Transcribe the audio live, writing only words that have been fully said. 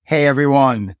Hey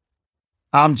everyone,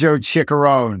 I'm Joe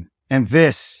Ciccarone, and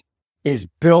this is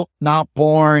Built Not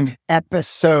Born,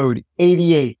 episode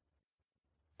 88.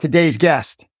 Today's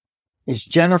guest is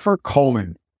Jennifer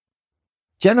Coleman.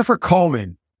 Jennifer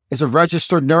Coleman is a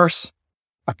registered nurse,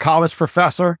 a college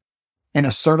professor, and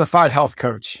a certified health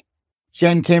coach.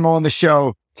 Jen came on the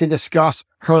show to discuss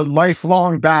her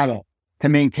lifelong battle to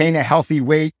maintain a healthy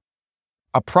weight,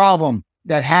 a problem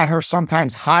that had her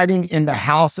sometimes hiding in the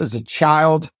house as a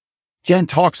child. Jen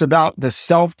talks about the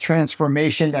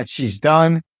self-transformation that she's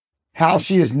done, how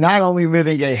she is not only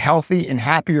living a healthy and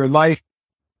happier life,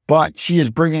 but she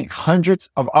is bringing hundreds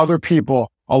of other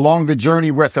people along the journey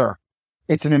with her.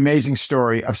 It's an amazing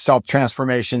story of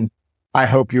self-transformation. I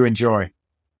hope you enjoy.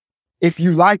 If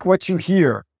you like what you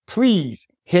hear, please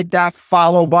hit that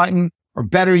follow button, or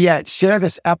better yet, share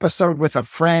this episode with a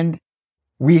friend.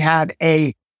 We had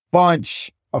a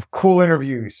bunch of cool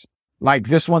interviews like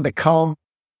this one to come.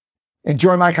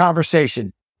 Enjoy my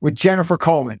conversation with Jennifer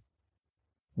Coleman,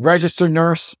 registered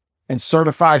nurse and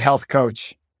certified health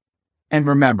coach. And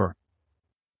remember,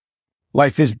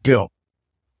 life is built,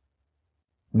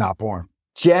 not born.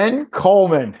 Jen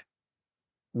Coleman,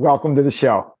 welcome to the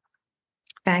show.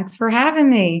 Thanks for having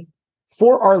me.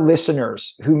 For our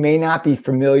listeners who may not be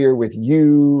familiar with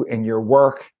you and your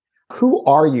work, who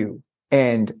are you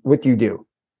and what do you do?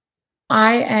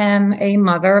 I am a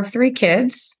mother of 3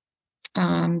 kids,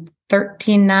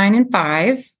 13, 9, and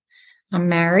 5. I'm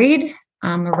married.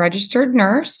 I'm a registered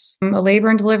nurse. I'm a labor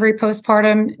and delivery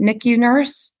postpartum NICU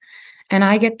nurse. And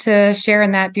I get to share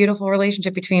in that beautiful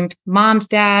relationship between moms,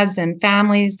 dads, and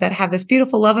families that have this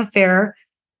beautiful love affair.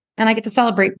 And I get to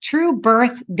celebrate true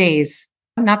birthdays,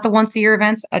 not the once-a-year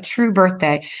events, a true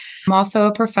birthday. I'm also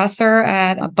a professor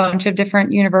at a bunch of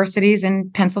different universities in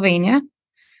Pennsylvania.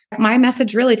 My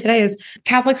message really today is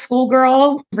Catholic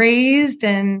schoolgirl, raised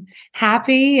and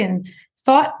happy and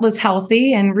thought was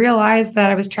healthy, and realized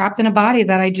that I was trapped in a body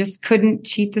that I just couldn't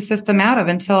cheat the system out of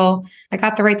until I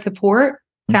got the right support,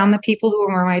 found the people who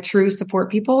were my true support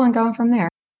people, and going from there.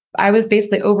 I was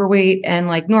basically overweight and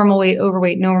like normal weight,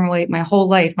 overweight, normal weight my whole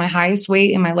life. My highest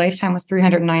weight in my lifetime was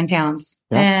 309 pounds.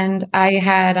 Yeah. And I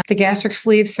had the gastric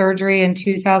sleeve surgery in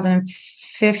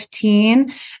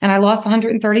 2015, and I lost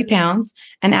 130 pounds.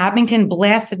 And Abington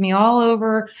blasted me all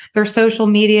over their social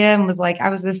media and was like, I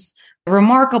was this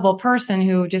remarkable person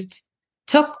who just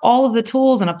took all of the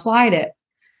tools and applied it.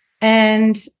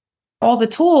 And all the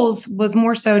tools was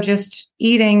more so just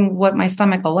eating what my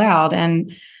stomach allowed.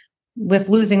 And with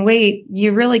losing weight,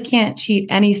 you really can't cheat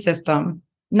any system,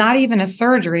 not even a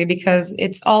surgery, because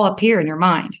it's all up here in your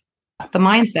mind. It's the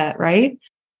mindset, right?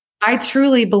 I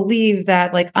truly believe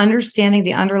that like understanding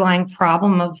the underlying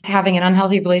problem of having an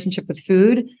unhealthy relationship with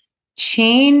food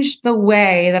changed the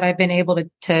way that I've been able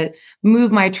to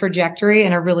move my trajectory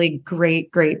in a really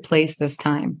great place this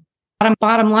time.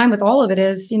 Bottom line with all of it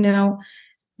is,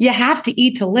 you have to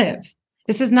eat to live.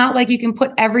 This is not like you can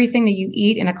put everything that you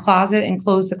eat in a closet and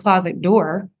close the closet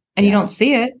door and you don't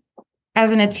see it.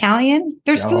 As an Italian,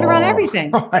 there's food around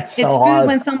everything. It's food hard.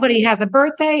 When somebody has a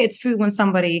birthday. It's food when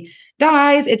somebody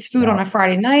dies. It's food on a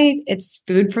Friday night. It's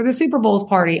food for the Super Bowl's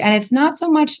party. And it's not so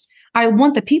much, I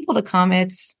want the people to come.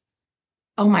 It's,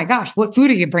 oh my gosh, what food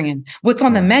are you bringing? What's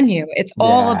on the menu? It's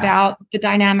all about the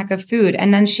dynamic of food.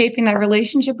 And then shaping that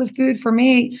relationship with food for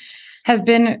me has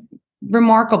been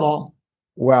remarkable.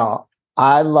 Well,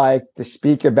 I like to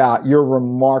speak about your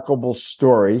remarkable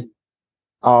story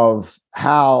of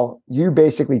how you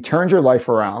basically turned your life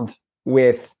around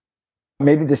made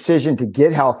the decision to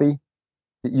get healthy.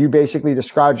 You basically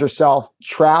described yourself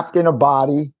trapped in a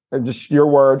body, just your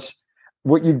words.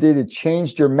 What you did, it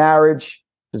changed your marriage.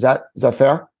 Is that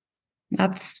fair?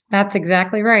 That's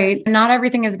exactly right. Not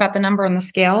everything is about the number on the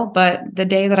scale, but the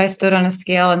day that I stood on a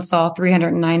scale and saw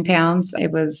 309 pounds,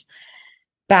 it was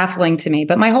baffling to me.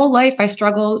 But my whole life, I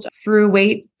struggled through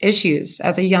weight issues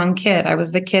as a young kid. I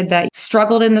was the kid that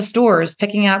struggled in the stores,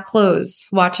 picking out clothes,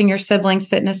 watching your siblings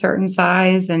fit in a certain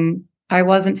size. And I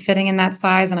wasn't fitting in that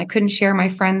size. And I couldn't share my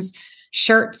friends'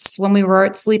 shirts when we were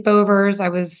at sleepovers. I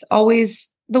was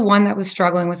always the one that was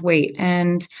struggling with weight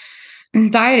and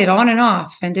dieted on and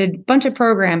off and did a bunch of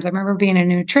programs. I remember being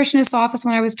in a nutritionist's office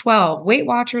when I was 12, Weight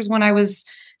Watchers when I was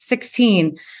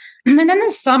 16. And then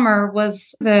this summer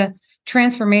was the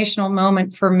transformational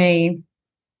moment for me.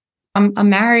 I'm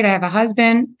married. I have a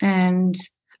husband and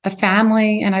a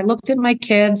family. And I looked at my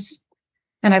kids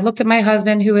and I looked at my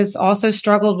husband who has also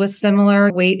struggled with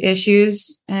similar weight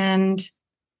issues. And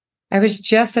I was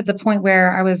just at the point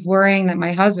where I was worrying that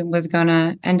my husband was going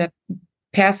to end up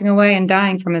passing away and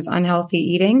dying from his unhealthy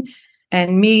eating,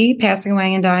 and me passing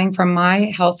away and dying from my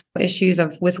health issues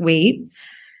with weight.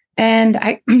 And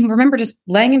I remember just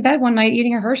laying in bed one night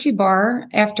eating a Hershey bar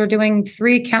after doing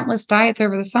 3 countless diets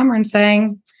over the summer and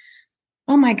saying,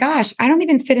 oh my gosh, I don't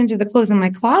even fit into the clothes in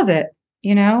my closet.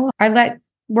 I let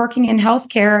working in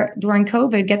healthcare during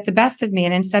COVID get the best of me.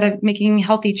 And instead of making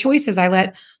healthy choices, I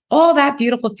let all that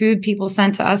beautiful food people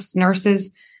sent to us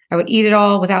nurses, I would eat it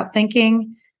all without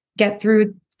thinking, get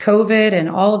through COVID and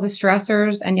all of the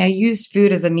stressors. And I used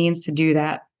food as a means to do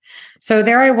that. So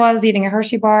there I was eating a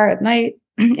Hershey bar at night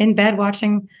in bed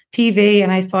watching TV.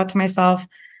 And I thought to myself,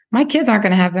 my kids aren't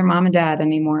going to have their mom and dad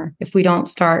anymore if we don't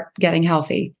start getting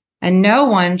healthy. And no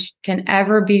one can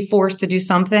ever be forced to do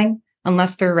something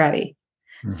unless they're ready.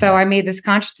 Mm-hmm. So I made this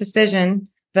conscious decision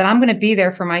that I'm going to be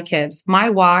there for my kids. My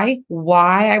why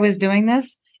I was doing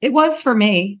this, it was for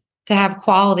me to have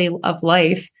quality of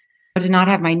life, to not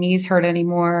have my knees hurt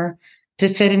anymore,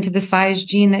 to fit into the size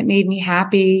jean that made me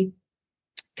happy,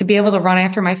 to be able to run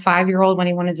after my 5-year-old when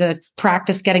he wanted to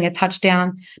practice getting a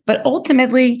touchdown. But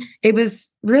ultimately, it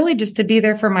was really just to be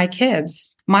there for my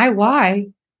kids. My why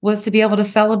was to be able to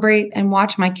celebrate and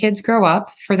watch my kids grow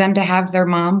up, for them to have their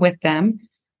mom with them,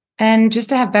 and just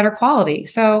to have better quality.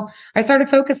 So I started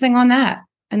focusing on that.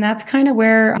 And that's kind of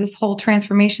where this whole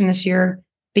transformation this year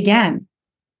began.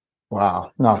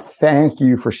 Wow. No, thank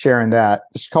you for sharing that.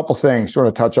 Just a couple things sort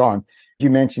of touch on. You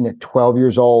mentioned at 12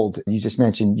 years old, you just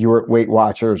mentioned you were at Weight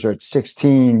Watchers, or at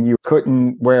 16, you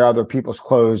couldn't wear other people's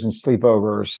clothes and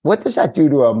sleepovers. What does that do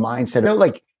to a mindset?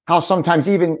 Like how sometimes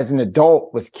even as an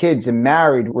adult with kids and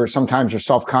married, where sometimes you're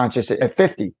self-conscious at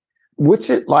 50. What's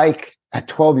it like at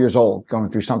 12 years old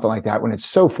going through something like that when it's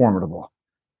so formidable?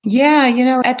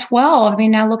 Yeah, at 12,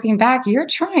 now looking back, you're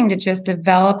trying to just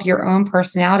develop your own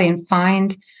personality and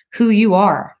find who you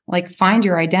are, like find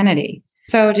your identity.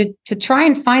 So to try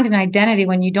and find an identity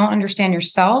when you don't understand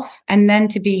yourself, and then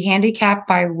to be handicapped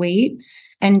by weight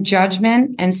and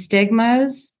judgment and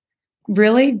stigmas,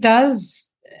 really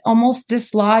does almost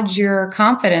dislodge your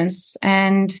confidence,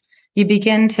 and you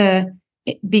begin to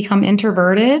become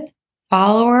introverted,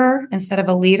 follower instead of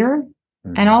a leader.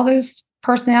 Mm-hmm. And all those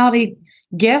personality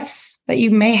gifts that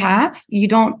you may have, you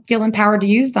don't feel empowered to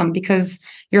use them because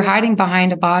you're hiding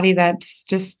behind a body that's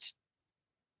just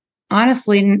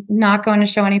honestly not going to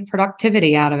show any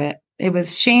productivity out of it. It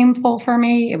was shameful for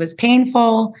me. It was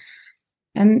painful.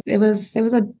 And it was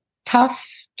a tough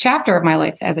chapter of my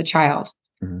life as a child,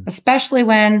 mm-hmm. especially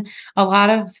when a lot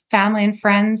of family and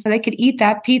friends, they could eat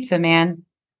that pizza, man.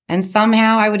 And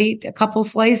somehow I would eat a couple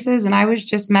slices, and I was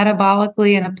just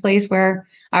metabolically in a place where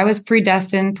I was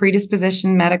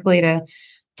predispositioned medically to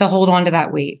hold on to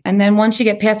that weight. And then once you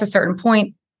get past a certain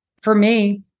point, for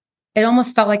me, it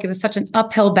almost felt like it was such an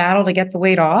uphill battle to get the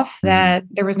weight off that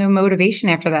there was no motivation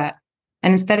after that.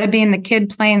 And instead of being the kid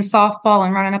playing softball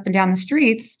and running up and down the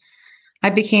streets, I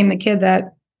became the kid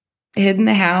that hid in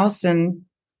the house and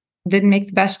didn't make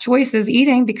the best choices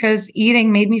eating, because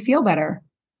eating made me feel better.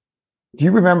 Do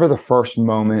you remember the first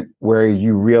moment where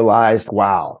you realized,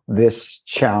 wow, this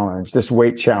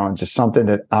weight challenge is something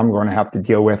that I'm going to have to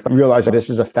deal with? I realized that this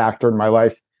is a factor in my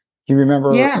life. Do you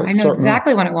remember? Yeah, I know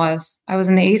exactly when it was. I was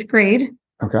in the 8th grade.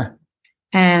 Okay.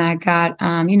 And I got,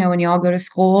 when you all go to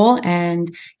school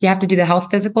and you have to do the health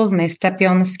physicals and they step you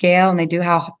on the scale and they do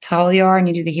how tall you are and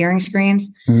you do the hearing screens.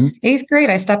 Mm-hmm. 8th grade,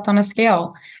 I stepped on a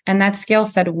scale and that scale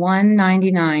said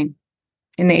 199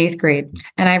 in the 8th grade.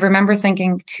 And I remember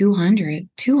thinking 200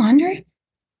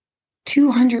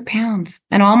 pounds.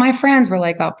 And all my friends were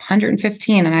like up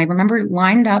 115. And I remember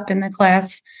lined up in the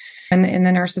class in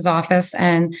the nurse's office,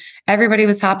 and everybody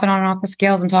was hopping on and off the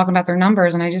scales and talking about their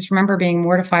numbers. And I just remember being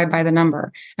mortified by the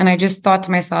number. And I just thought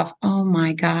to myself, oh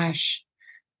my gosh,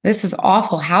 this is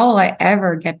awful. How will I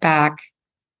ever get back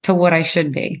to what I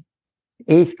should be?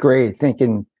 8th grade,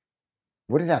 thinking,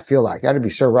 what did that feel like? That'd be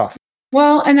so rough.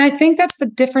 Well, and I think that's the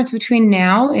difference between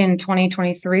now in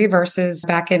 2023 versus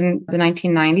back in the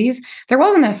 1990s. There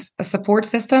wasn't a support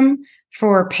system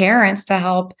for parents to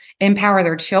help empower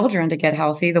their children to get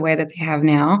healthy the way that they have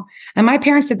now. And my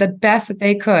parents did the best that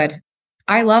they could.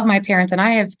 I love my parents, and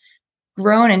I have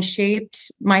grown and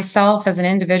shaped myself as an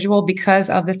individual because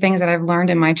of the things that I've learned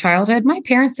in my childhood. My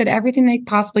parents did everything they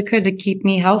possibly could to keep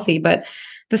me healthy, but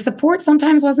the support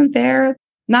sometimes wasn't there.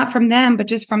 Not from them, but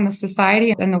just from the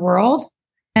society and the world.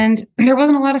 And there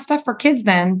wasn't a lot of stuff for kids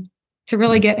then to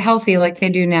really get healthy like they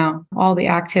do now, all the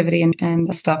activity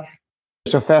and stuff.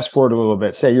 So fast forward a little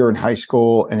bit, say you're in high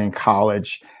school and in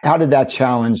college. How did that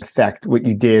challenge affect what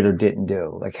you did or didn't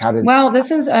do? Well,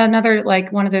 this is another,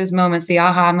 one of those moments, the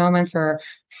aha moments, or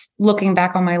looking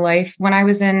back on my life. When I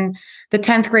was in the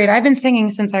 10th grade, I've been singing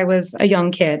since I was a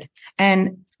young kid.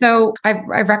 And So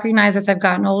I've recognized as I've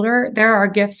gotten older, there are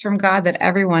gifts from God that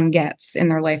everyone gets in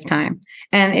their lifetime.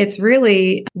 And it's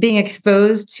really being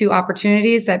exposed to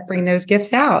opportunities that bring those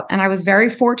gifts out. And I was very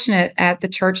fortunate at the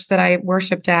church that I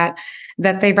worshiped at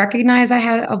that they recognized I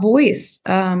had a voice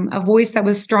that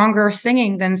was stronger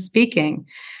singing than speaking.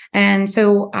 And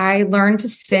so I learned to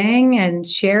sing and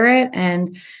share it.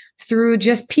 And through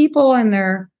just people and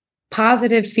their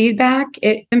positive feedback,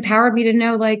 it empowered me to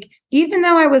know, like, even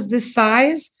though I was this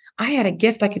size, I had a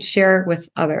gift I could share with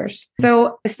others.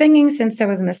 So singing since I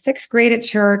was in the 6th grade at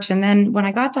church. And then when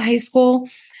I got to high school,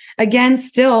 again,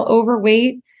 still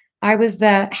overweight, I was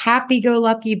the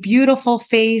happy-go-lucky, beautiful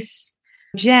face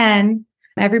Jen.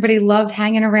 Everybody loved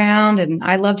hanging around and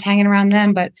I loved hanging around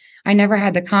them, but I never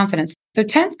had the confidence. So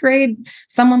 10th grade,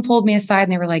 someone pulled me aside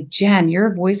and they were like, Jen,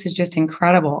 your voice is just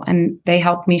incredible. And they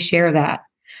helped me share that.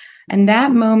 And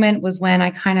that moment was when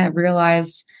I kind of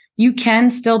realized you can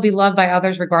still be loved by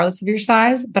others regardless of your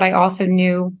size. But I also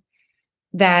knew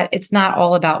that it's not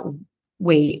all about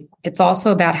weight. It's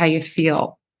also about how you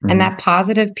feel. Mm-hmm. And that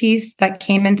positive piece that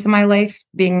came into my life,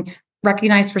 being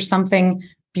recognized for something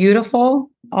beautiful,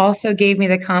 also gave me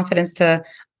the confidence to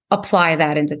apply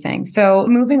that into things. So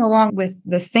moving along with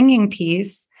the singing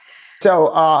piece.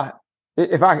 So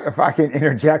if I can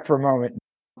interject for a moment,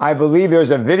 I believe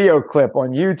there's a video clip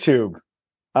on YouTube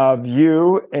of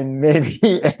you in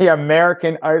maybe a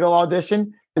American Idol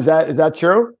audition. Is that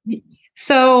true?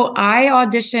 So I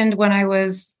auditioned when I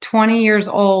was 20 years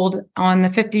old on the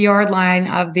 50-yard line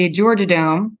of the Georgia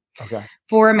Dome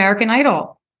for American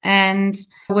Idol, and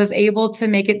was able to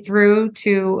make it through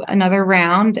to another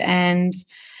round. And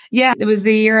yeah, it was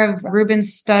the year of Ruben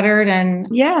Studdard. And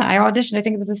yeah, I auditioned. I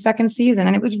think it was the 2nd season,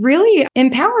 and it was really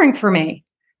empowering for me.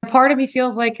 Part of me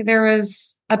feels like there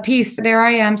was a piece. There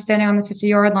I am standing on the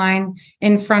 50-yard line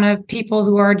in front of people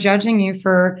who are judging you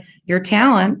for your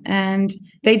talent. And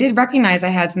they did recognize I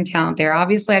had some talent there.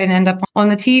 Obviously, I didn't end up on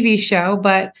the TV show,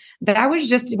 but that was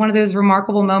just one of those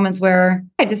remarkable moments where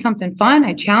I did something fun.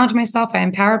 I challenged myself. I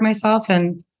empowered myself.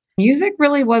 And music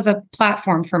really was a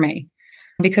platform for me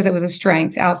because it was a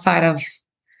strength outside of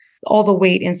all the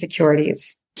weight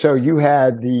insecurities. So you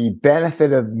had the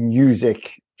benefit of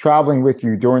music traveling with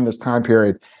you during this time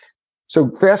period.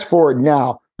 So fast forward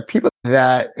now, people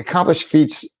that accomplish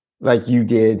feats like you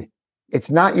did, it's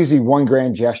not usually one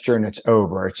grand gesture and it's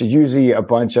over. It's usually a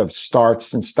bunch of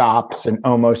starts and stops and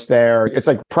almost there. It's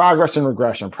like progress and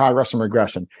regression.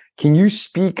 Can you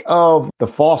speak of the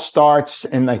false starts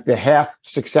and like the half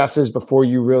successes before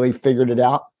you really figured it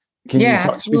out? Can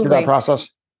you speak to that process?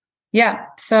 Yeah.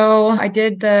 So I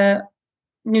did the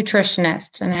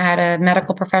nutritionist and had a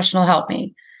medical professional help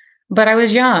me. But I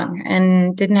was young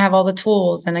and didn't have all the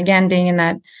tools. And again, being in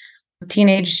that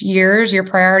teenage years, your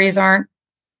priorities aren't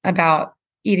about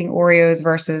eating Oreos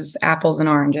versus apples and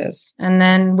oranges. And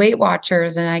then Weight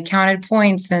Watchers, and I counted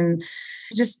points, and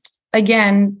just,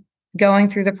 again, going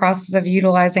through the process of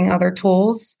utilizing other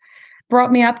tools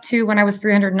brought me up to when I was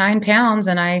 309 pounds.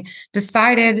 And I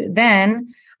decided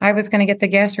then I was going to get the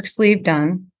gastric sleeve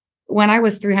done. When I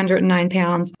was 309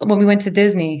 pounds, when we went to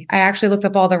Disney, I actually looked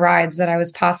up all the rides that I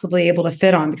was possibly able to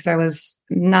fit on because I was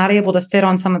not able to fit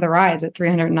on some of the rides at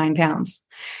 309 pounds.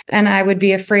 And I would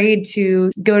be afraid to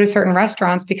go to certain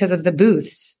restaurants because of the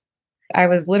booths. I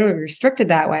was literally restricted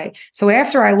that way. So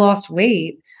after I lost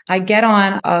weight, I get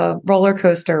on a roller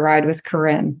coaster ride with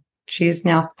Corinne. She's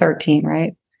now 13,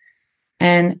 right?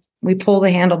 And we pull the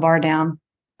handlebar down,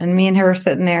 and me and her are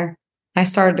sitting there. I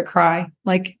started to cry,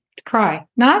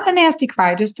 not a nasty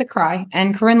cry, just a cry.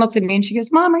 And Corinne looked at me and she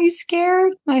goes, Mom, are you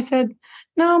scared? And I said,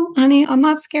 no, honey, I'm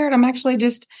not scared. I'm actually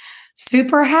just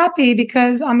super happy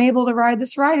because I'm able to ride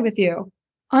this ride with you.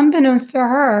 Unbeknownst to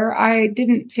her, I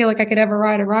didn't feel like I could ever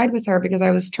ride a ride with her because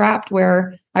I was trapped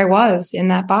where I was in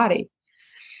that body.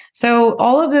 So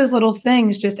all of those little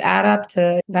things just add up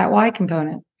to that why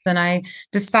component. And I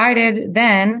decided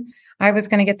then I was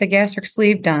going to get the gastric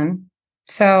sleeve done.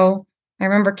 So I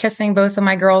remember kissing both of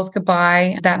my girls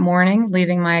goodbye that morning,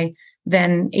 leaving my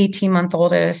then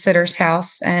 18-month-old at a sitter's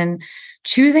house and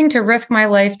choosing to risk my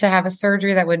life to have a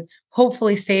surgery that would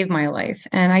hopefully save my life.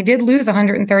 And I did lose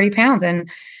 130 pounds, and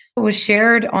it was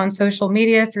shared on social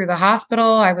media through the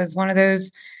hospital. I was one of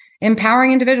those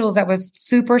empowering individuals that was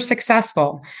super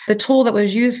successful. The tool that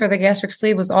was used for the gastric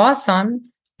sleeve was awesome.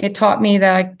 It taught me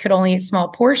that I could only eat small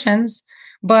portions.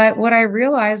 But what I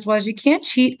realized was you can't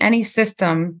cheat any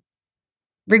system,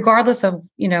 regardless of,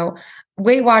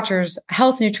 Weight Watchers,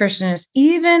 health nutritionists,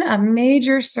 even a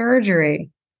major surgery.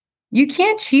 You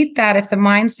can't cheat that if the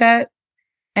mindset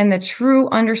and the true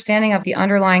understanding of the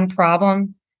underlying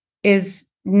problem is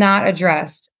not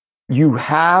addressed. you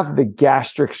have the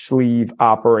gastric sleeve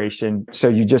operation. So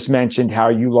you just mentioned how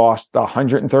you lost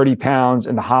 130 pounds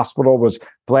and the hospital was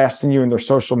blasting you in their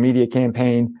social media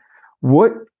campaign.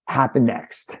 What happened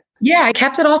next? Yeah, I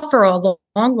kept it off for a long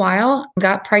while.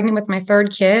 Got pregnant with my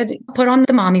third kid, put on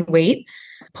the mommy weight,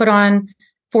 put on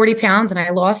 40 pounds, and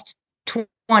I lost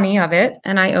 20 of it.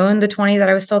 And I owned the 20 that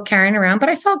I was still carrying around, but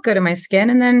I felt good in my skin.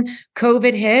 And then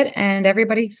COVID hit and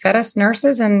everybody fed us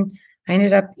nurses, and I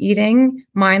ended up eating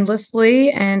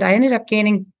mindlessly, and I ended up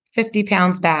gaining 50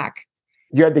 pounds back.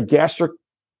 You had the gastric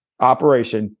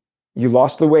operation. You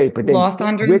lost the weight, but then lost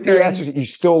with the exercise,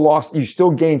 you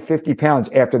still gained 50 pounds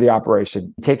after the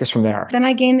operation. Take us from there. Then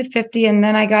I gained the 50, and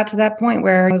then I got to that point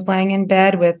where I was laying in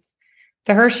bed with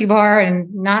the Hershey bar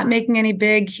and not making any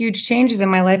big, huge changes in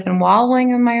my life and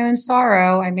wallowing in my own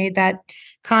sorrow. I made that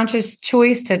conscious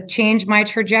choice to change my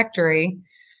trajectory.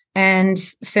 And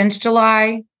since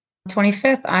July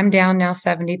 25th, I'm down now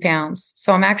 70 pounds.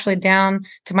 So I'm actually down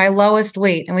to my lowest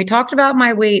weight. And we talked about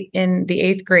my weight in the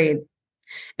 8th grade.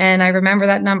 And I remember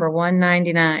that number,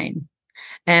 199.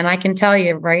 And I can tell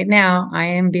you right now, I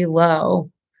am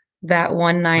below that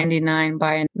 199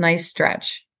 by a nice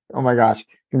stretch. Oh my gosh.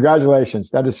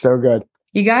 Congratulations. That is so good.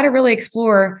 You got to really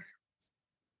explore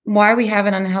why we have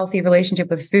an unhealthy relationship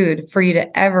with food for you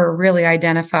to ever really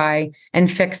identify and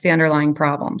fix the underlying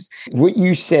problems. What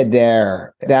you said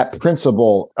there, that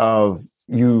principle of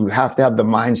you have to have the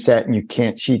mindset and you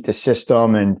can't cheat the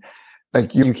system and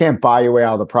like you can't buy your way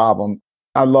out of the problem.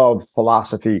 I love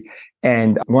philosophy.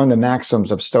 And one of the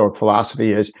maxims of Stoic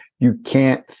philosophy is you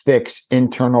can't fix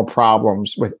internal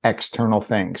problems with external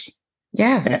things.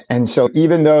 Yes. And so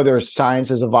even though there's science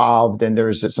has evolved and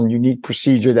there's some unique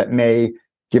procedure that may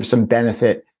give some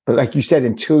benefit, but like you said,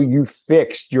 until you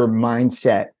fixed your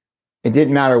mindset, it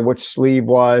didn't matter what sleeve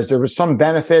was. There was some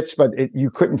benefits, but you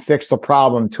couldn't fix the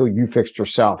problem until you fixed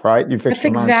yourself, right? You fixed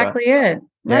That's your mindset. Exactly it.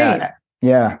 Right.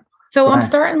 Yeah. So I'm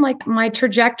starting like my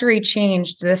trajectory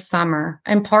changed this summer.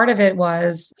 And part of it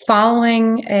was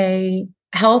following a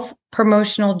health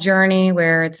promotional journey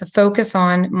where it's a focus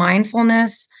on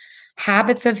mindfulness,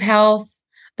 habits of health,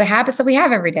 the habits that we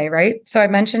have every day, right? So I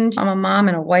mentioned I'm a mom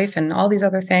and a wife and all these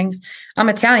other things. I'm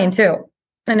Italian too.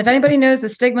 And if anybody knows the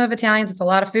stigma of Italians, it's a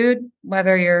lot of food,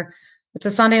 whether it's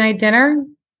a Sunday night dinner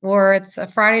or it's a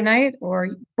Friday night or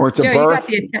it's a birth.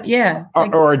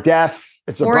 Or a death.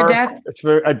 It's a birth. It's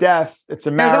a death. It's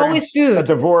a marriage. There's always food. A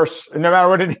divorce. No matter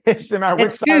what it is, no matter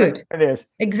which side it is.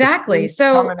 Exactly.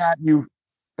 So coming at you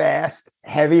fast,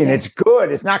 heavy, and it's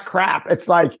good. It's not crap. It's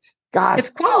like, gosh. It's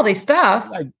quality stuff.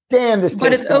 Like, damn, this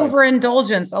but it's good.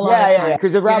 Overindulgence a lot of times. Yeah,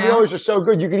 because the raviolis are so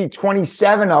good. You could eat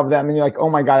 27 of them and you're like, oh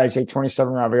my God, I say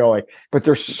 27 ravioli. But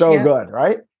they're so good,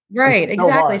 right? Right,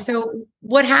 exactly. So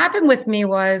what happened with me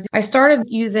was I started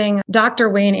using Dr.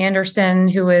 Wayne Anderson,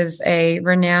 who is a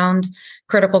renowned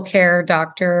critical care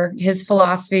doctor, his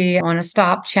philosophy on a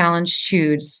stop, challenge,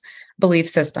 choose belief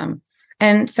system.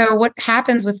 And so what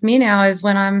happens with me now is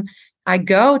when I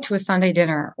go to a Sunday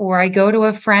dinner or I go to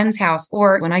a friend's house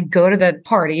or when I go to the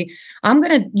party, I'm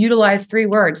going to utilize 3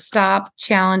 words: stop,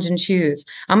 challenge, and choose.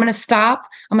 I'm going to stop.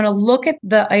 I'm going to look at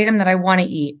the item that I want to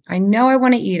eat. I know I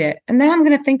want to eat it. And then I'm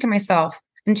going to think to myself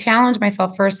and challenge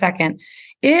myself for a second.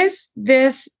 Is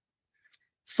this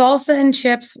salsa and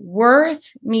chips worth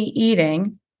me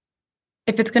eating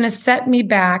if it's going to set me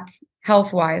back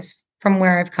health-wise from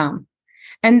where I've come?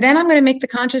 And then I'm going to make the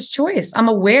conscious choice. I'm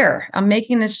aware. I'm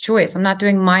making this choice. I'm not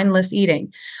doing mindless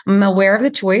eating. I'm aware of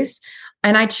the choice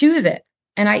and I choose it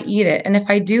and I eat it. And if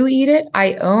I do eat it,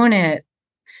 I own it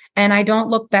and I don't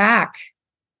look back.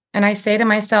 And I say to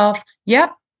myself,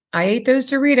 yep, I ate those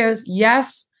Doritos.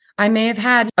 Yes, I may have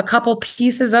had a couple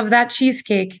pieces of that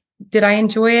cheesecake. Did I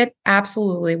enjoy it?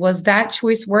 Absolutely. Was that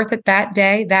choice worth it that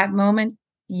day, that moment?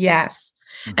 Yes.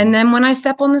 Mm-hmm. And then when I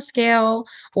step on the scale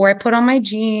or I put on my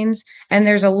jeans and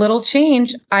there's a little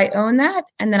change, I own that.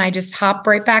 And then I just hop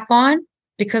right back on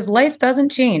because life doesn't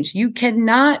change. You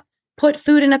cannot put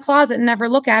food in a closet and never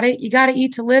look at it. You got to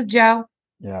eat to live, Joe.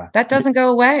 Yeah. That doesn't go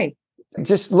away.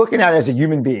 Just looking at it as a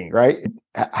human being, right?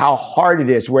 How hard it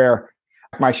is where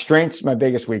my strength's my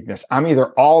biggest weakness. I'm either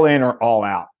all in or all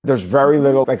out. There's very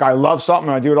little, like I love something,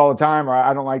 I do it all the time, or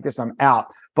I don't like this, I'm out.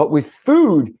 But with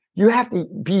food, you have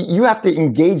to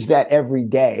engage that every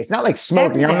day. It's not like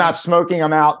smoking. I'm not smoking.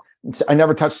 I'm out. I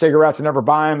never touch cigarettes. I never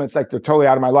buy them. It's like they're totally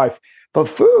out of my life. But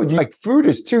food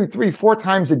is 2, 3, 4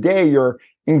 times a day. You're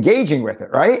engaging with it,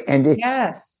 right? And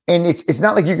it's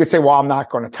not like you could say, well, I'm not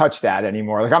going to touch that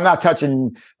anymore. Like I'm not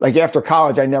touching, like after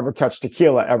college, I never touched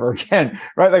tequila ever again,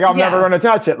 right? Like I'm never going to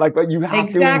touch it. Like, but you have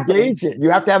to engage it.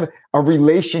 You have to have a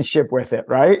relationship with it,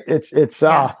 right?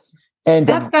 And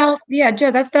That's the health. Yeah, Joe,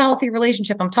 that's the healthy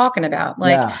relationship I'm talking about.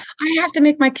 Like, yeah, I have to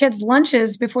make my kids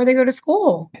lunches before they go to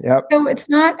school. yep. So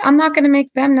I'm not going to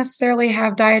make them necessarily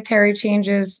have dietary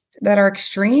changes that are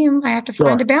extreme. I have to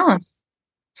find Sure. a balance.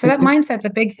 So that mindset's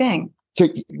a big thing. So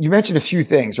you mentioned a few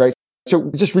things, right? So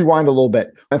just rewind a little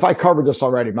bit. If I covered this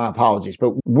already, my apologies.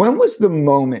 But when was the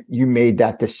moment you made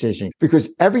that decision?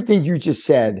 Because everything you just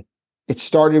said, it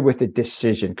started with a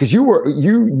decision because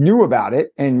you knew about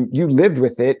it and you lived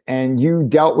with it and you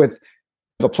dealt with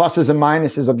the pluses and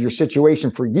minuses of your situation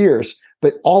for years.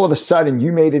 But all of a sudden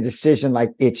you made a decision like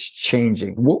it's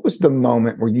changing. What was the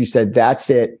moment where you said, that's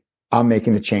it, I'm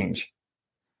making a change?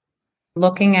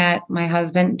 Looking at my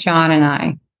husband, John, and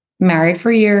I, married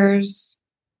for years,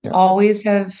 always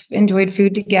have enjoyed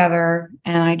food together.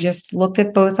 And I just looked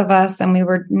at both of us and we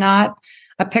were not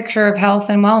a picture of health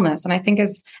and wellness. And I think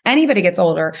as anybody gets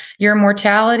older, your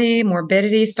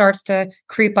morbidity starts to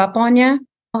creep up on you.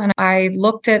 And I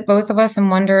looked at both of us and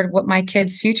wondered what my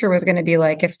kids' future was going to be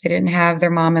like if they didn't have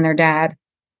their mom and their dad.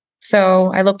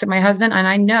 So I looked at my husband and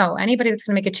I know anybody that's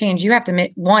going to make a change, you have to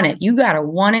want it. You got to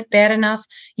want it bad enough.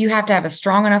 You have to have a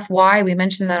strong enough why. We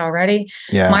mentioned that already.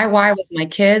 Yeah. My why was my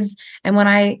kids. And when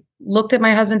I looked at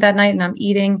my husband that night and I'm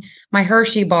eating my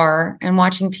Hershey bar and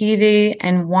watching TV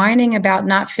and whining about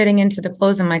not fitting into the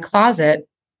clothes in my closet,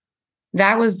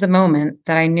 that was the moment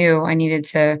that I knew I needed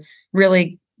to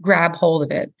really grab hold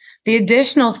of it. The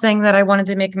additional thing that I wanted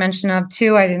to make mention of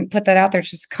too, I didn't put that out there,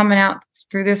 it's just coming out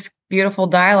through this beautiful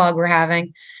dialogue we're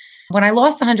having. When I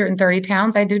lost 130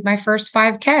 pounds, I did my first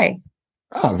 5K.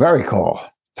 Oh, very cool.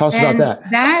 Tell us about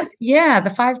that. The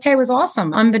 5K was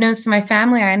awesome. Unbeknownst to my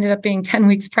family, I ended up being 10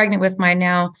 weeks pregnant with my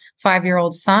now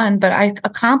 5-year-old son, but I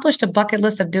accomplished a bucket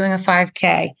list of doing a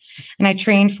 5K and I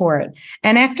trained for it.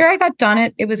 And after I got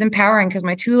done it was empowering because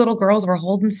my 2 little girls were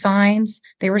holding signs.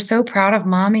 They were so proud of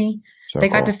mommy. They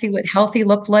got to see what healthy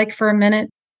looked like for a minute.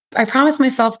 I promised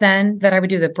myself then that I would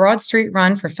do the Broad Street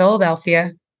Run for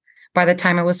Philadelphia by the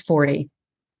time I was 40.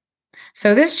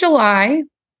 So this July,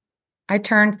 I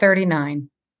turned 39.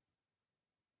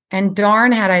 And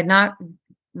darn had I not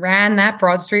ran that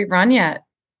Broad Street Run yet.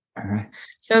 Uh-huh.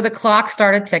 So the clock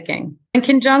started ticking. In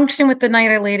conjunction with the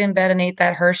night I laid in bed and ate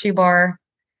that Hershey bar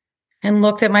and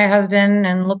looked at my husband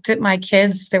and looked at my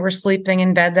kids that were sleeping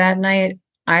in bed that night,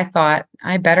 I thought,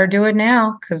 I better do it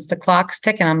now because the clock's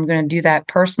ticking. I'm going to do that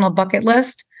personal bucket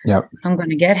list. Yep. I'm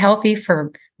going to get healthy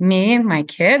for me and my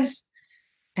kids.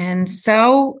 And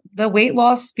so the weight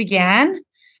loss began.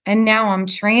 And now I'm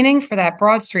training for that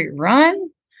Broad Street Run,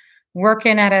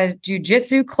 working at a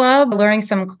jiu-jitsu club, learning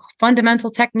some fundamental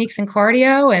techniques in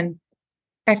cardio. And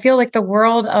I feel like the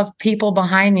world of people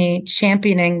behind me,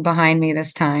 championing behind me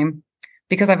this time,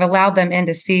 because I've allowed them in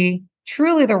to see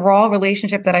truly the raw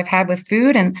relationship that I've had with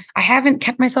food. And I haven't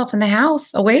kept myself in the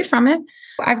house away from it.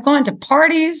 I've gone to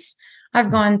parties. I've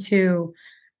gone to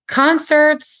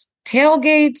concerts,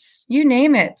 tailgates, you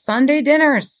name it, Sunday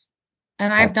dinners.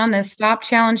 And I've done this Stop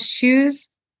Challenge Choose.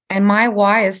 And my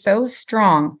why is so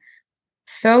strong.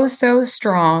 So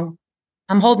strong.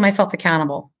 I'm holding myself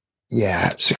accountable.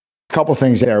 Yeah. So a couple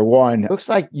things there. One, it looks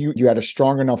like you had a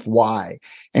strong enough why,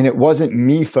 and it wasn't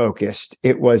me focused.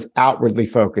 It was outwardly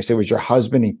focused. It was your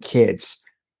husband and kids.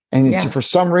 And it's for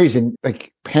some reason,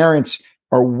 like parents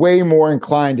are way more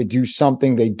inclined to do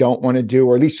something they don't want to do,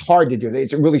 or at least hard to do.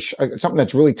 It's really something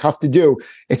that's really tough to do.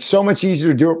 It's so much easier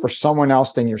to do it for someone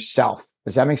else than yourself.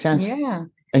 Does that make sense? Yeah.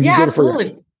 And you did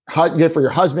absolutely. You did it for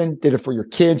your husband, did it for your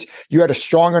kids. You had a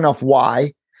strong enough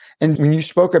why. And when you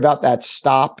spoke about that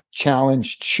Stop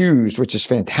Challenge Choose, which is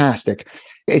fantastic,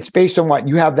 it's based on what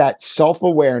you have, that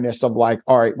self-awareness of like,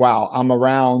 all right, wow, I'm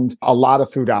around a lot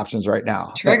of food options right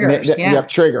now. Triggers. You have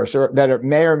triggers that it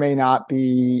may or may not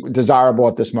be desirable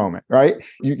at this moment, right?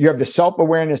 You have the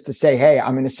self-awareness to say, hey,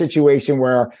 I'm in a situation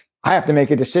where I have to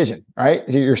make a decision, right?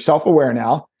 You're self-aware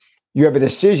now. You have a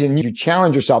decision. You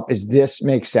challenge yourself. Is this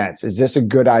make sense? Is this a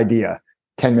good idea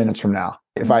 10 minutes from now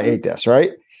if I ate this,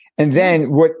 right? And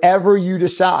then whatever you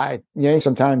decide,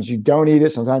 sometimes you don't eat it,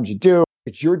 sometimes you do.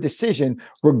 It's your decision.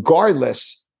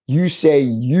 Regardless, you say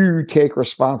you take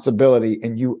responsibility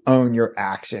and you own your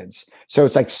actions. So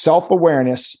it's like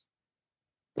self-awareness,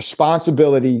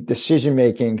 responsibility,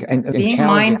 decision-making, and being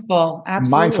mindful.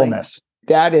 Absolutely. Mindfulness.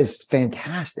 That is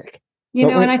fantastic.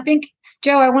 And I think,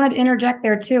 Joe, I wanted to interject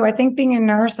there too. I think being a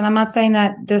nurse, and I'm not saying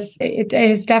that it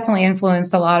has definitely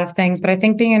influenced a lot of things, but I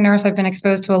think being a nurse, I've been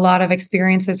exposed to a lot of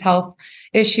experiences, health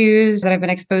issues that I've been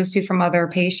exposed to from other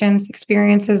patients'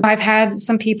 experiences. I've had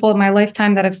some people in my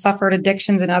lifetime that have suffered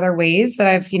addictions in other ways that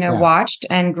I've, watched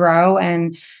and grow.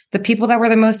 And the people that were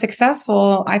the most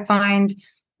successful, I find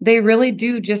they really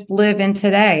do just live in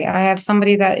today. I have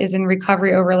somebody that is in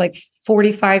recovery over like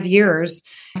 45 years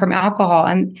from alcohol.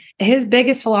 And his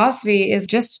biggest philosophy is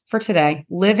just for today,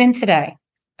 live in today,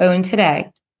 own today.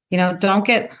 Don't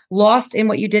get lost in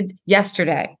what you did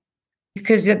yesterday,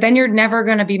 because then you're never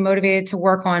going to be motivated to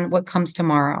work on what comes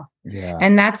tomorrow. Yeah.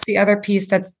 And that's the other piece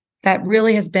that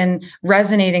really has been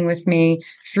resonating with me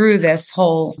through this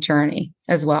whole journey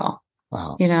as well.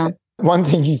 Wow. One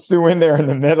thing you threw in there in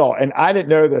the middle, and I didn't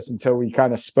know this until we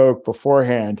kind of spoke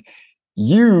beforehand,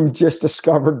 you just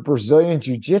discovered Brazilian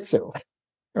Jiu-Jitsu,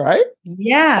 right?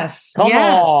 Yes. Come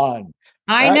on.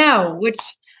 I know, which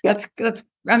that's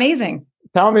amazing.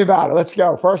 Tell me about it. Let's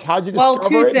go. First, how'd you discover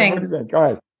two it? Things. Go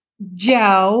ahead.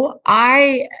 Joe,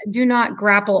 I do not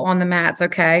grapple on the mats,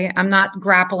 okay? I'm not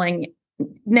grappling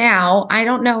now. I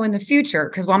don't know in the future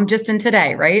because I'm just in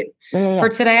today, right? Yeah. For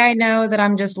today, I know that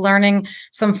I'm just learning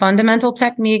some fundamental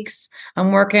techniques.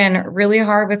 I'm working really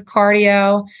hard with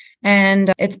cardio,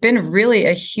 and it's been really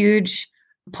a huge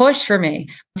push for me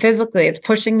physically. It's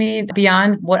pushing me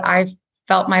beyond what I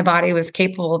felt my body was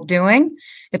capable of doing.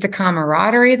 It's a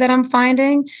camaraderie that I'm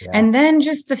finding. Yeah. And then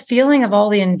just the feeling of all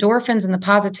the endorphins and the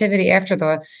positivity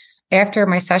after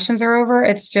my sessions are over.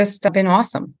 It's just been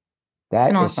awesome.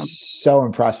 That is so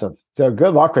impressive. So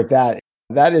good luck with that.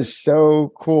 That is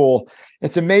so cool.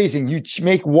 It's amazing. You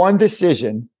make one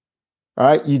decision, all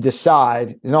right? You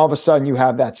decide, and all of a sudden you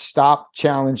have that stop,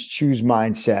 challenge, choose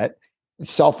mindset,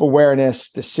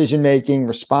 self-awareness, decision-making,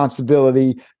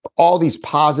 responsibility, all these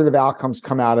positive outcomes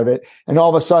come out of it. And all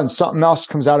of a sudden something else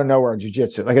comes out of nowhere in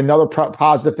jiu-jitsu, like another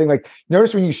positive thing. Like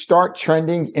notice when you start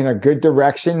trending in a good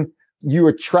direction, you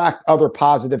attract other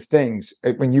positive things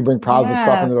when you bring positive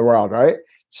stuff into the world, right?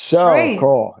 So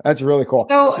cool. That's really cool.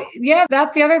 So yeah,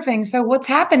 that's the other thing. So what's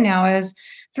happened now is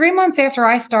 3 months after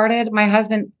I started, my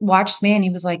husband watched me and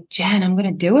he was like, Jen, I'm going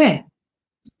to do it.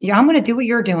 Yeah, I'm going to do what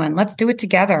you're doing. Let's do it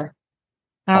together.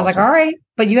 And I was like, all right,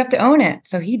 but you have to own it.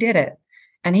 So he did it.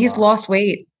 And he's lost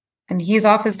weight and he's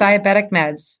off his diabetic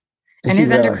meds. And his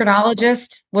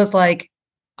endocrinologist was like,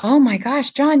 oh my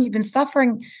gosh, John, you've been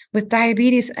suffering with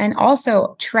diabetes and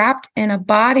also trapped in a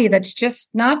body that's just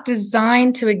not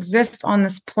designed to exist on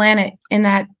this planet in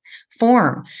that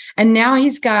form. And now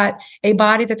he's got a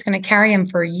body that's going to carry him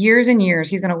for years and years.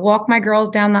 He's going to walk my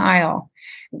girls down the aisle.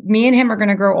 Me and him are going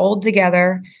to grow old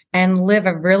together and live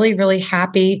a really, really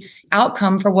happy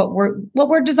outcome for what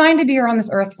we're designed to be here on this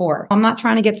earth for. I'm not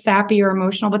trying to get sappy or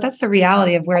emotional, but that's the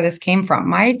reality of where this came from.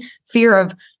 My fear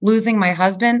of losing my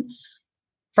husband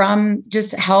from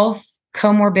just health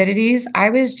comorbidities, I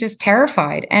was just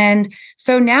terrified. And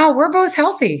so now we're both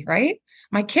healthy, right?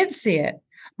 My kids see it.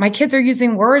 My kids are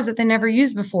using words that they never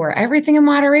used before. Everything in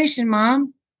moderation,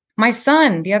 Mom. My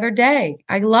son, the other day,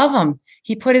 I love him.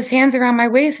 He put his hands around my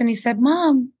waist and he said,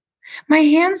 Mom, my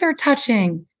hands are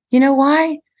touching. You know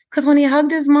why? Because when he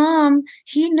hugged his mom,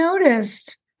 he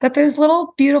noticed that those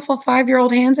little beautiful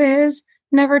 5-year-old hands of his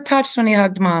never touched when he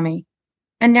hugged mommy.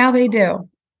 And now they do.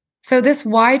 So this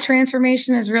why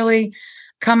transformation is really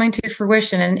coming to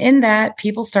fruition. And in that,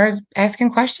 people started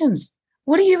asking questions.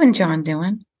 What are you and John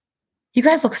doing? You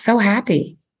guys look so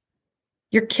happy.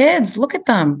 Your kids, look at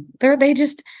them. They're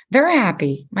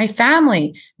happy. My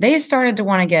family, they started to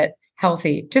want to get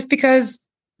healthy just because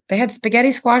they had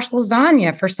spaghetti squash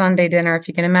lasagna for Sunday dinner. If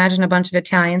you can imagine a bunch of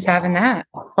Italians having that.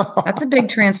 That's a big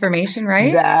transformation,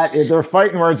 right? They're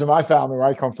fighting words in my family where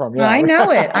I come from. Yeah. I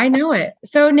know it.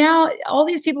 So now all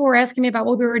these people were asking me about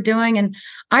what we were doing. And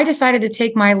I decided to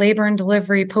take my labor and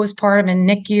delivery, postpartum and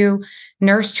NICU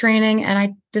nurse training. And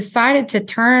I decided to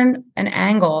turn an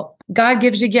angle. God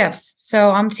gives you gifts.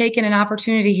 So I'm taking an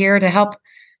opportunity here to help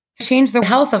change the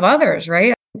health of others,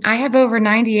 right? I have over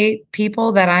 98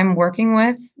 people that I'm working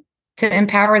with to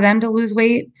empower them to lose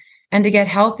weight and to get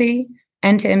healthy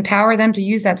and to empower them to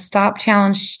use that stop,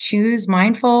 challenge, choose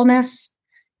mindfulness.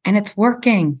 And it's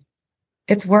working.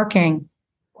 It's working.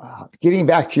 Wow. Getting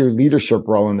back to your leadership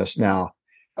role in this now,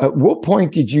 at what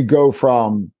point did you go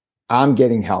from I'm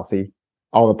getting healthy,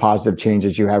 all the positive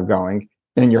changes you have going,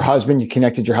 and your husband, you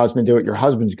connected your husband to it, your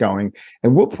husband's going.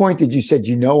 At what point did you say,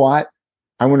 you know what?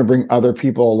 I want to bring other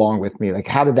people along with me. Like,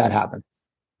 how did that happen?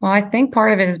 Well, I think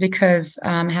part of it is because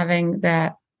having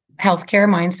that healthcare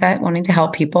mindset, wanting to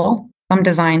help people. I'm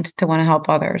designed to want to help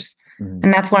others. Mm-hmm.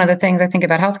 And that's one of the things I think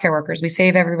about healthcare workers. We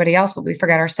save everybody else, but we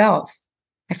forget ourselves.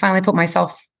 I finally put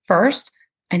myself first.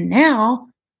 And now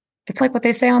it's like what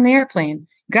they say on the airplane.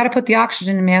 You got to put the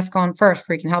oxygen mask on first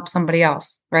before you can help somebody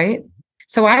else, right?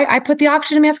 So I put the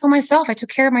oxygen mask on myself. I took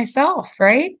care of myself,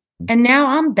 right? And now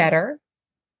I'm better.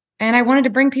 And I wanted to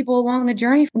bring people along the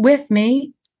journey with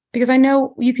me because I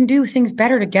know you can do things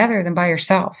better together than by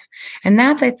yourself. And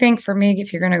that's, I think, for me,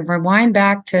 if you're going to rewind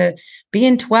back to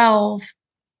being 12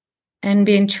 and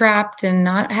being trapped and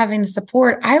not having the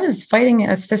support, I was fighting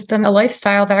a system, a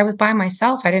lifestyle that I was by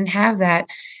myself. I didn't have that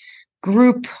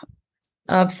group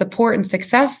of support and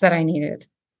success that I needed.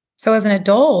 So as an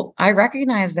adult, I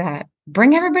recognize that.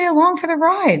 Bring everybody along for the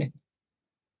ride.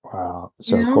 Wow.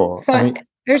 So cool. So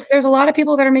there's a lot of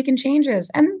people that are making changes,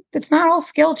 and it's not all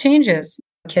skill changes.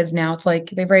 Kids now, it's like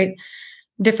they write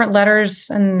different letters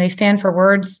and they stand for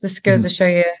words. This goes to show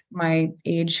you my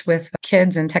age with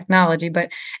kids and technology,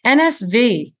 but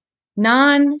NSV,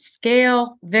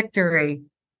 non-scale victory.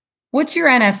 What's your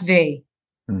NSV?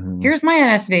 Here's my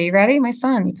NSV. You ready? My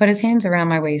son, he put his hands around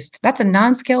my waist. That's a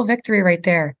non-scale victory right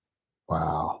there.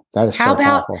 Wow. That is How so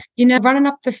about, powerful. running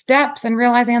up the steps and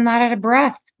realizing I'm not out of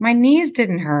breath. My knees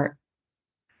didn't hurt.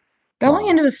 Going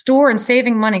into a store and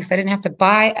saving money because I didn't have to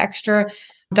buy extra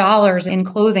dollars in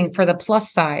clothing for the plus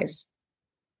size.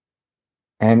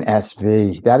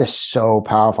 NSV. That is so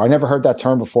powerful. I never heard that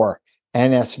term before.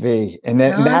 NSV. And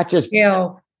then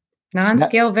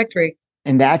non-scale victory.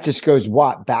 And that just goes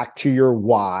back to your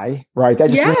why, right?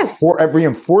 That just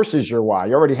reinforces your why.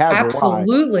 You already have your why.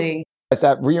 Absolutely. It's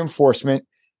that reinforcement.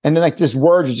 And then like this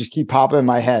word just keep popping in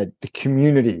my head. The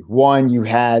community. One,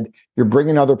 you're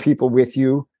bringing other people with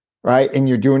you, right? And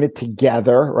you're doing it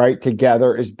together, right?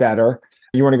 Together is better.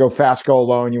 You want to go fast, go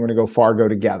alone. You want to go far, go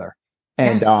together.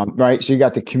 And, right. So you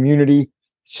got the community,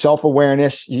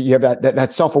 self-awareness. You have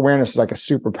that self-awareness is like a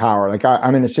superpower. Like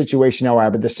I'm in a situation now where I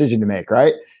have a decision to make,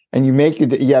 right? And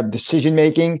you have decision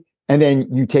making, and then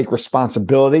you take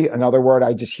responsibility. Another word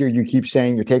I just hear you keep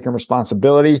saying, you're taking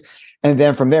responsibility. And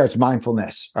then from there, it's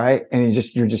mindfulness, right? And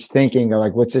you're just thinking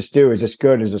like, what's this do? Is this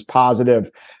good? Is this positive?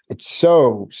 It's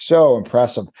so, so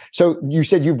impressive. So you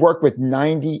said you've worked with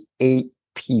 98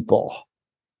 people,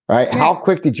 right? Yes. How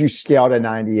quick did you scale to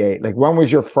 98? Like when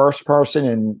was your first person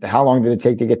and how long did it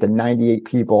take to get to 98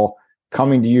 people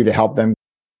coming to you to help them?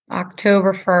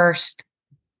 October 1st.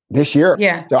 This year?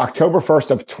 Yeah. So October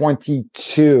 1st of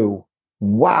 22.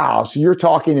 Wow. So you're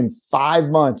talking in 5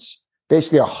 months,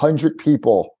 basically 100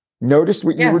 people noticed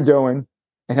what you were doing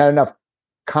and had enough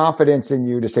confidence in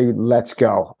you to say, let's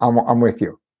go. I'm with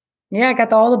you. Yeah. I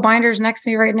got all the binders next to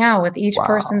me right now with each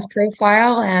person's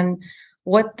profile and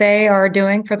what they are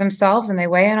doing for themselves. And they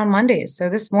weigh in on Mondays. So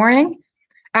this morning,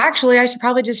 actually, I should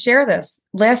probably just share this.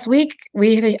 Last week,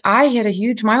 I hit a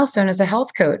huge milestone as a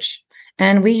health coach.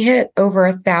 And we hit over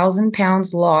 1,000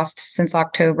 pounds lost since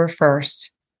October 1st.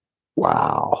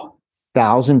 Wow.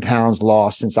 1,000 pounds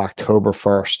lost since October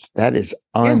 1st. That is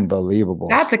unbelievable.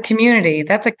 That's a community.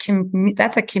 That's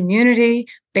a community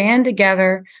band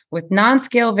together with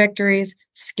non-scale victories,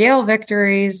 scale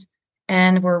victories.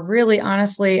 And we're really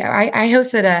honestly, I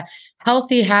hosted a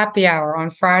healthy happy hour on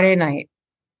Friday night.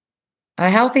 A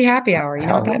healthy happy hour. You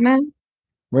know what that meant?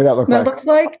 What did that look like? It looks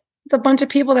like it's a bunch of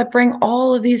people that bring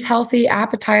all of these healthy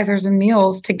appetizers and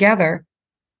meals together.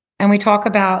 And we talk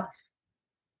about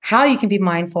how you can be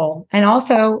mindful and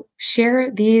also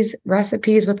share these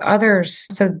recipes with others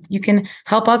so you can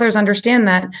help others understand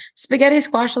that spaghetti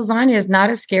squash lasagna is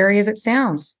not as scary as it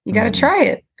sounds. You got to try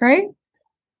it, right?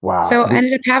 Wow. So I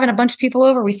ended up having a bunch of people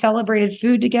over. We celebrated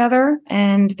food together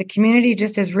and the community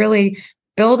just is really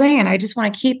building. And I just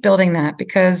want to keep building that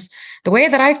because the way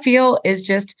that I feel is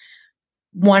just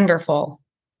wonderful.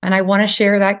 And I want to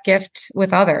share that gift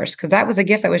with others because that was a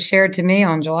gift that was shared to me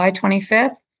on July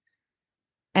 25th.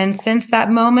 And since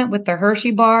that moment with the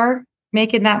Hershey bar,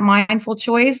 making that mindful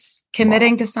choice,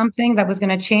 committing to something that was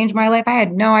going to change my life, I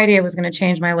had no idea it was going to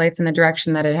change my life in the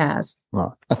direction that it has.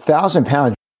 Wow. 1,000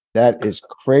 pounds. That is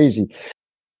crazy.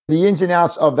 The ins and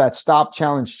outs of that Stop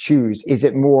Challenge Choose, is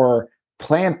it more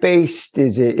plant-based?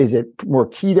 Is it more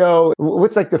keto?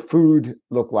 What's like the food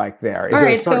look like there? Is there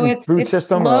a certain food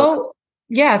system? So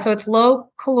it's low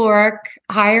caloric,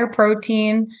 higher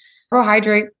protein,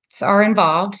 carbohydrates are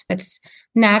involved. It's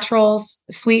natural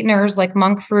sweeteners like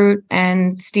monk fruit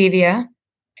and stevia.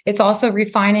 It's also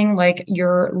refining like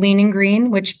your lean and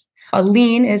green, which a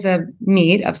lean is a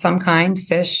meat of some kind,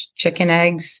 fish, chicken,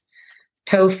 eggs,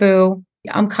 tofu.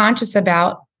 I'm conscious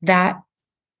about that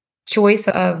choice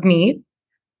of meat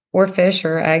or fish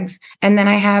or eggs. And then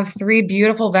I have 3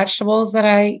 beautiful vegetables that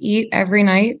I eat every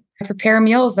night. I prepare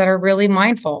meals that are really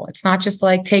mindful. It's not just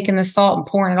like taking the salt and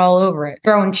pouring it all over it,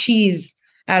 throwing cheese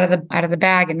out of the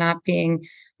bag and not being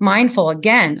mindful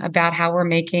again about how we're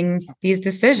making these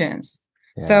decisions.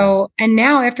 Yeah. So, and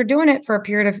now after doing it for a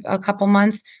period of a couple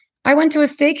months, I went to a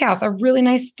steakhouse, a really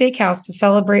nice steakhouse to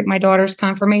celebrate my daughter's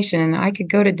confirmation. And I could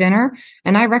go to dinner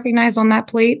and I recognized on that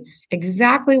plate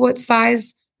exactly what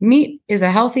size meat is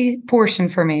a healthy portion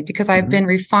for me because I've been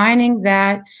refining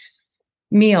that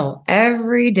meal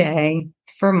every day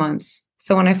for months.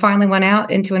 So when I finally went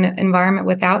out into an environment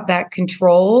without that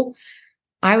control,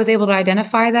 I was able to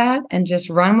identify that and just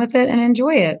run with it and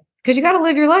enjoy it because you got to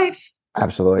live your life.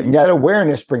 Absolutely. And that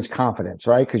awareness brings confidence,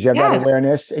 right? Because you have that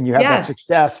awareness and you have that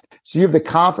success. So you have the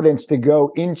confidence to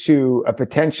go into a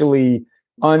potentially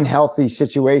unhealthy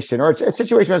situation, or it's a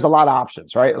situation that has a lot of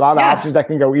options, right? A lot of options that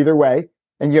can go either way.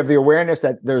 And you have the awareness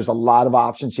that there's a lot of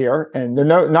options here, and they're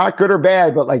not good or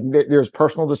bad, but like there's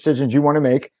personal decisions you want to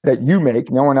make that you make,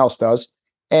 no one else does.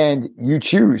 And you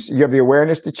choose. You have the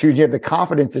awareness to choose. You have the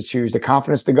confidence to choose, the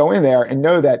confidence to go in there and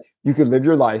know that you could live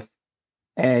your life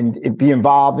and be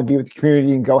involved and be with the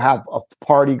community and go have a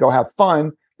party, go have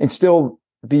fun, and still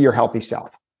be your healthy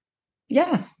self.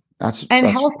 Yes. That's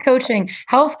health coaching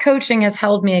has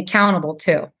held me accountable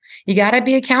too. You got to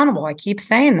be accountable. I keep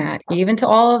saying that, even to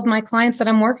all of my clients that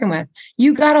I'm working with.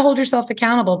 You got to hold yourself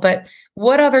accountable. But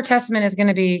what other testament is going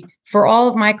to be for all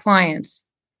of my clients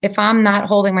if I'm not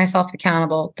holding myself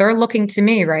accountable? They're looking to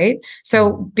me, right?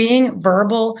 So being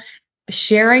verbal,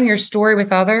 sharing your story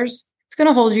with others, it's going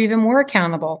to hold you even more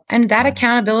accountable. And that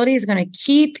accountability is going to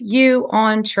keep you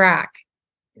on track.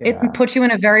 It puts you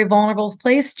in a very vulnerable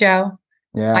place, Joe.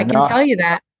 Yeah, I can tell you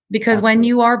that because when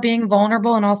you are being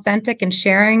vulnerable and authentic and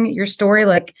sharing your story,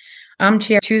 like I'm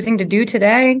choosing to do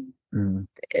today,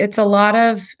 it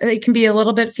can be a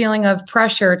little bit feeling of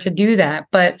pressure to do that,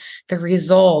 but the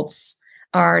results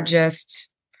are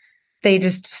they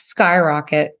just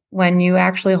skyrocket when you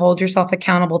actually hold yourself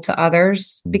accountable to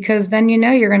others, because then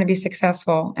you're going to be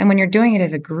successful. And when you're doing it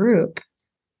as a group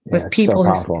with people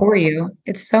who support you,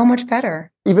 it's so much better.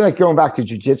 Even like going back to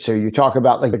jujitsu, you talk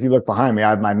about, like, if you look behind me, I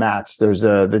have my mats. There's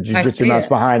the jujitsu mats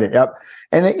behind it. Yep.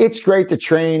 And it's great to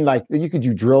train. Like, you could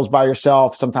do drills by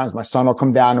yourself. Sometimes my son will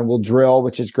come down and we'll drill,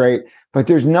 which is great. But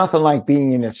there's nothing like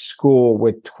being in a school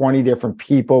with 20 different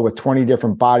people, with 20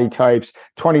 different body types,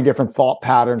 20 different thought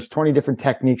patterns, 20 different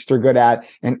techniques they're good at,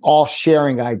 and all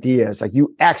sharing ideas. Like,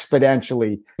 you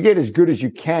get as good as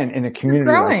you can in a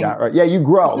community like that, right? Yeah, you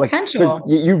grow.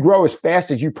 You grow as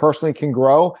fast as you personally can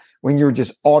grow when you're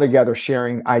just all together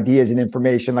sharing ideas and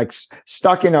information. Like,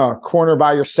 stuck in a corner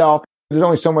by yourself, there's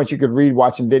only so much you could read,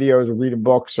 watching videos or reading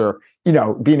books, or,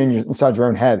 being inside your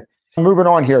own head. Moving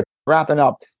on here, wrapping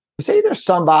up. Say there's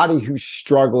somebody who's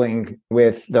struggling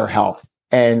with their health,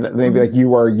 and maybe like you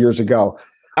were years ago.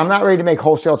 I'm not ready to make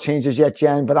wholesale changes yet,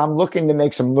 Jen, but I'm looking to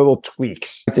make some little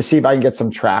tweaks to see if I can get some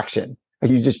traction.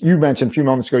 Like you mentioned a few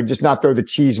moments ago, just not throw the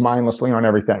cheese mindlessly on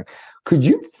everything. Could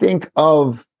you think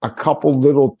of a couple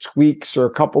little tweaks or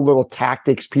a couple little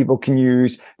tactics people can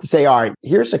use to say, all right,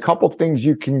 here's a couple things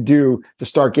you can do to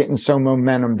start getting some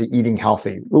momentum to eating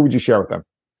healthy? What would you share with them?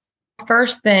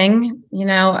 First thing,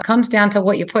 it comes down to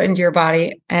what you put into your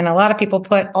body. And a lot of people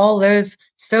put all those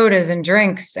sodas and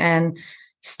drinks and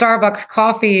Starbucks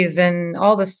coffees and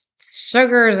all the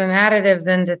sugars and additives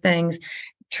into things.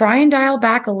 Try and dial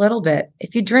back a little bit.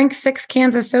 If you drink 6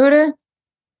 cans of soda,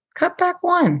 cut back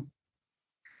one.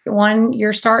 When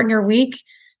you're starting your week,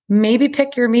 maybe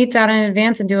pick your meats out in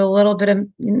advance and do a little bit of,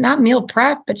 not meal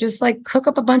prep, but just like cook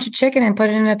up a bunch of chicken and put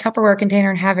it in a Tupperware container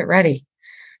and have it ready.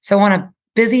 So on a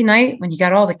busy night when you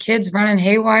got all the kids running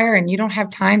haywire and you don't have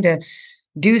time to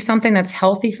do something that's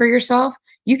healthy for yourself,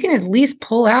 you can at least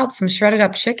pull out some shredded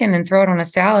up chicken and throw it on a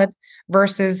salad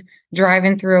versus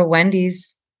driving through a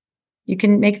Wendy's. You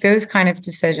can make those kind of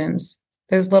decisions,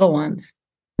 those little ones.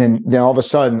 And then all of a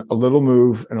sudden, a little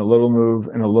move and a little move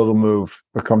and a little move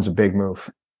becomes a big move.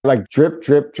 Like drip,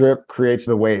 drip, drip creates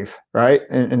the wave, right?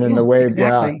 And then the wave,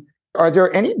 exactly. Are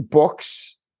there any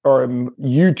books or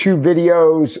YouTube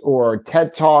videos or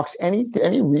TED Talks,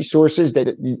 any resources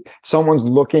that someone's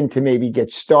looking to maybe get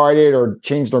started or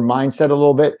change their mindset a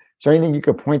little bit? Is there anything you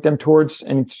could point them towards?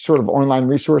 Any sort of online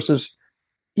resources?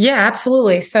 Yeah,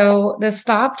 absolutely. So the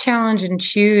Stop, Challenge, and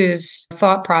Choose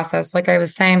thought process, like I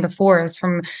was saying before, is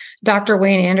from Dr.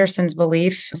 Wayne Anderson's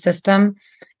belief system.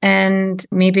 And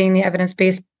me being the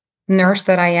evidence-based nurse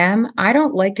that I am, I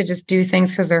don't like to just do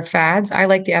things because they're fads. I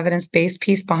like the evidence-based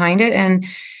piece behind it. And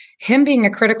him being a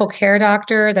critical care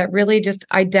doctor that really just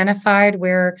identified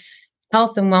where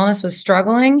health and wellness was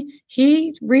struggling,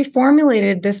 he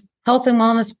reformulated this health and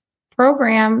wellness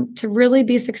program to really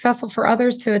be successful for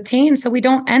others to attain, so we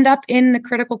don't end up in the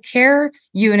critical care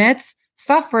units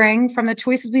suffering from the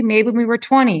choices we made when we were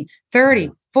 20, 30,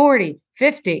 40,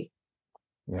 50.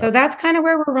 Yeah. So that's kind of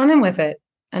where we're running with it.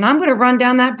 And I'm going to run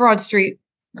down that Broad Street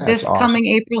this coming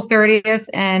April 30th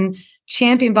and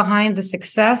champion behind the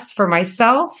success for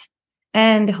myself,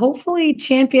 and hopefully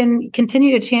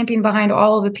continue to champion behind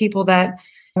all of the people that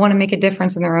want to make a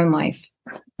difference in their own life.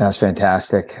 That's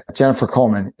fantastic. Jennifer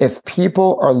Coleman, if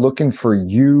people are looking for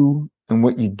you and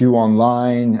what you do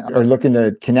online or looking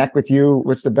to connect with you,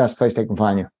 what's the best place they can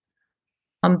find you?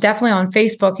 I'm definitely on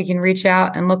Facebook. You can reach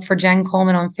out and look for Jen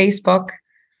Coleman on Facebook.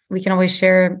 We can always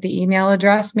share the email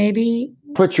address, maybe.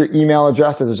 Put your email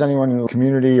address if there's anyone in the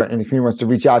community wants to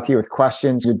reach out to you with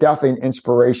questions. You're definitely an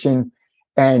inspiration.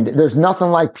 And there's nothing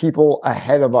like people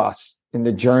ahead of us in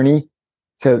the journey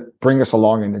to bring us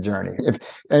along in the journey. If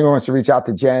anyone wants to reach out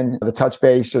to Jen, the touch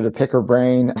base or to pick her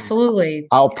brain. Absolutely.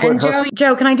 I'll put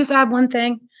Joe, can I just add one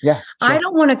thing? Yeah. Sure. I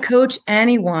don't want to coach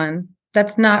anyone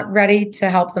that's not ready to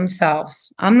help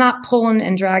themselves. I'm not pulling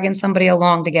and dragging somebody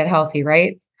along to get healthy,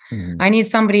 right? I need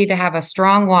somebody to have a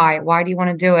strong why. Why do you want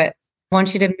to do it? I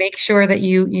want you to make sure that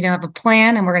you have a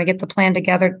plan, and we're going to get the plan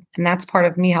together. And that's part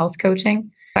of me health coaching.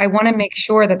 I want to make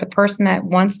sure that the person that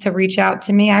wants to reach out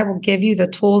to me, I will give you the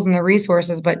tools and the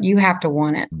resources, but you have to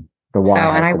want it. The why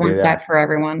and I want that for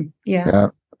everyone. Yeah.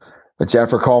 But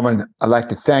Jennifer Coleman, I'd like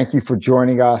to thank you for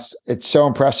joining us. It's so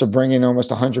impressive bringing almost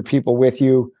 100 people with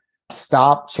you.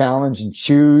 Stop, challenge, and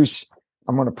choose.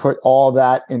 I'm going to put all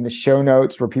that in the show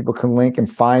notes where people can link and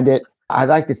find it. I'd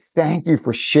like to thank you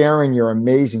for sharing your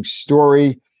amazing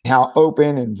story, how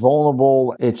open and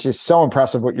vulnerable. It's just so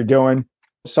impressive what you're doing.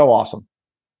 So awesome.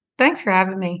 Thanks for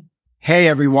having me. Hey,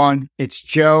 everyone. It's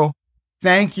Joe.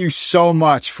 Thank you so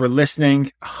much for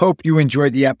listening. I hope you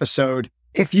enjoyed the episode.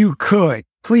 If you could,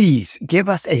 please give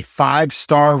us a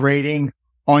 5-star rating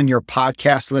on your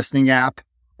podcast listening app,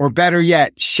 or better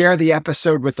yet, share the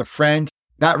episode with a friend.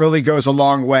 That really goes a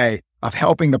long way of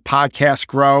helping the podcast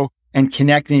grow and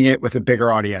connecting it with a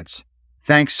bigger audience.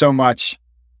 Thanks so much.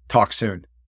 Talk soon.